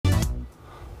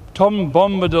Tom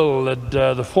Bombadil had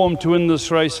the form to win this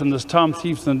race, and this time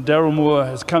thief and Daryl Moore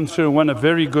has come through and won a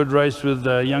very good race with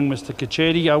young Mr.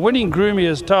 Kachedi. Our winning groom here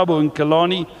is Tabu and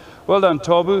Kalani. Well done,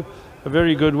 Tabu. A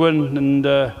very good win. And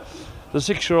the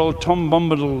 6-year-old Tom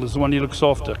Bombadil is the one he looks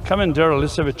after. Come in, Daryl,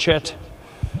 let's have a chat.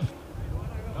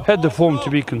 Had the form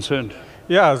to be concerned?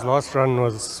 Yeah, his last run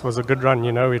was a good run.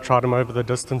 You know, we tried him over the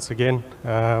distance again.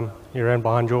 He ran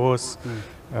behind yours.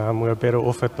 We were better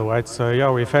off at the weight, so yeah,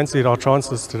 we fancied our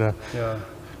chances today. Yeah,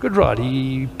 good ride.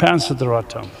 He pounced at the right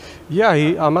time. Yeah,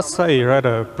 I must say he rode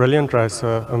a brilliant race,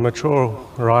 a mature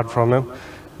ride from him.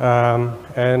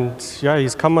 And yeah,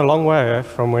 he's come a long way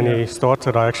from when he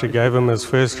started. I actually gave him his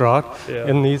first ride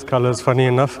in these colours, funny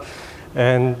enough.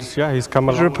 And yeah, he's come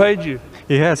a long way. He's repaid you.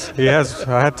 He has.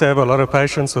 I had to have a lot of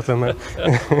patience with him.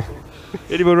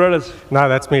 Any more runners? No,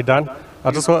 that's me done. I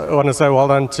just want to say well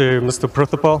done to Mr.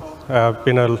 Prithapal.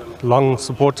 Been a long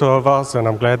supporter of ours, and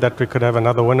I'm glad that we could have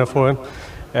another winner for him.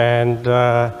 And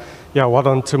yeah, well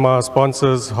done to my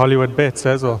sponsors, Hollywoodbets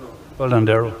as well. Well done,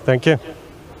 Daryl. Thank you.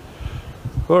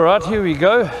 All right, here we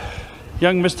go.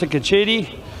 Young Mr.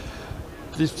 Kachedi.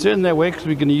 Let's turn that way because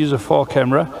we're going to use a far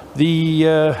camera.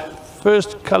 The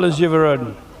first colours you ever rode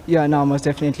in? Yeah, no, most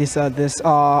definitely. So this,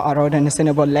 I rode an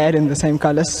Ascenable Lad in the same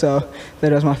colours, so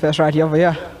that was my first ride here over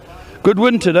here. Good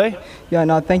win today. Yeah,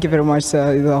 no, thank you very much.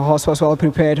 The horse was well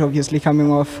prepared, obviously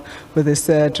coming off with his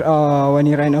third when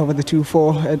he ran over the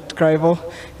 2-4 at Greyville.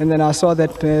 And then I saw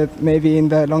that maybe in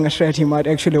the longer straight he might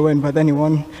actually win, but then he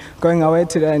won going away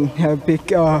today. And a big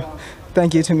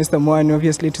thank you to Mr. Moore and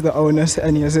obviously to the owners,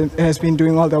 and he has been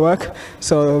doing all the work.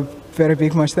 So very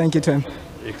big much thank you to him.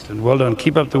 Excellent, well done.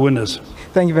 Keep up the winners.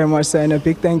 Thank you very much, sir, and a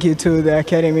big thank you to the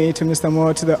Academy, to Mr.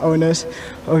 Moore, to the owners,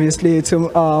 obviously to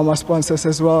my sponsors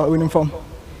as well, Uniform.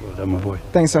 Well done, my boy.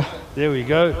 Thanks, sir. There we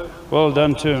go. Well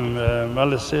done to him.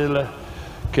 Malasela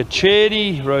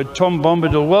Kachedi rode Tom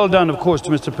Bombadil. Well done, of course, to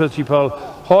Mr. Prithapal,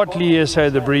 Hartley SA,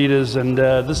 the breeders, and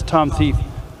this time thief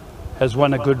has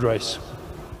won a good race.